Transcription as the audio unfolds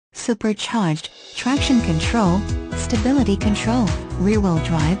Supercharged, traction control, stability control, rear-wheel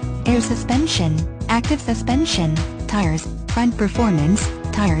drive, air suspension, active suspension, tires, front performance,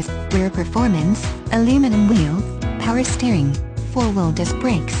 tires, rear performance, aluminum wheels, power steering, 4-wheel disc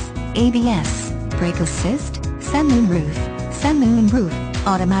brakes, ABS, brake assist, sunroof,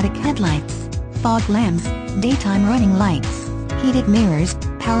 automatic headlights, fog lamps, daytime running lights, heated mirrors,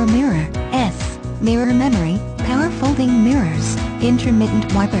 power mirror, mirror memory, power folding mirrors,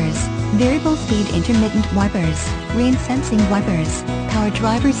 intermittent wipers, variable speed intermittent wipers, rain sensing wipers, power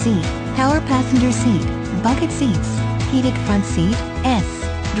driver seat, power passenger seat, bucket seats, heated front seat,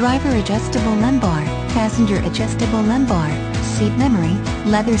 driver adjustable lumbar, passenger adjustable lumbar, seat memory,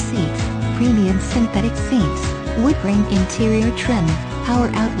 leather seats, premium synthetic seats, woodgrain interior trim, power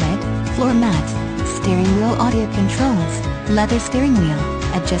outlet, floor mats, steering wheel audio controls, leather steering wheel,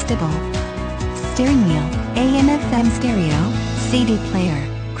 adjustable steering wheel, AM/FM stereo, CD player,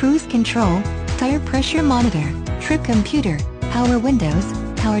 cruise control, tire pressure monitor, trip computer, power windows,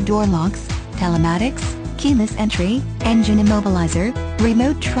 power door locks, telematics, keyless entry, engine immobilizer,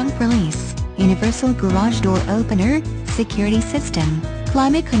 remote trunk release, universal garage door opener, security system,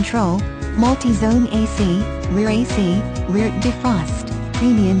 climate control, multi-zone AC, rear defrost,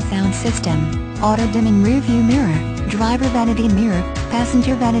 premium sound system, auto-dimming rearview mirror, driver vanity mirror,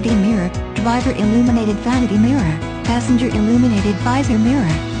 passenger vanity mirror, driver illuminated vanity mirror, passenger illuminated visor mirror,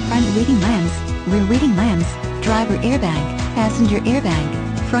 front reading lamps, rear reading lamps, driver airbag, passenger airbag,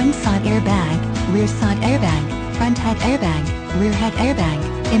 front side airbag, rear side airbag, front head airbag, rear head airbag,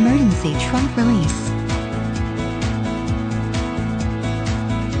 emergency trunk release.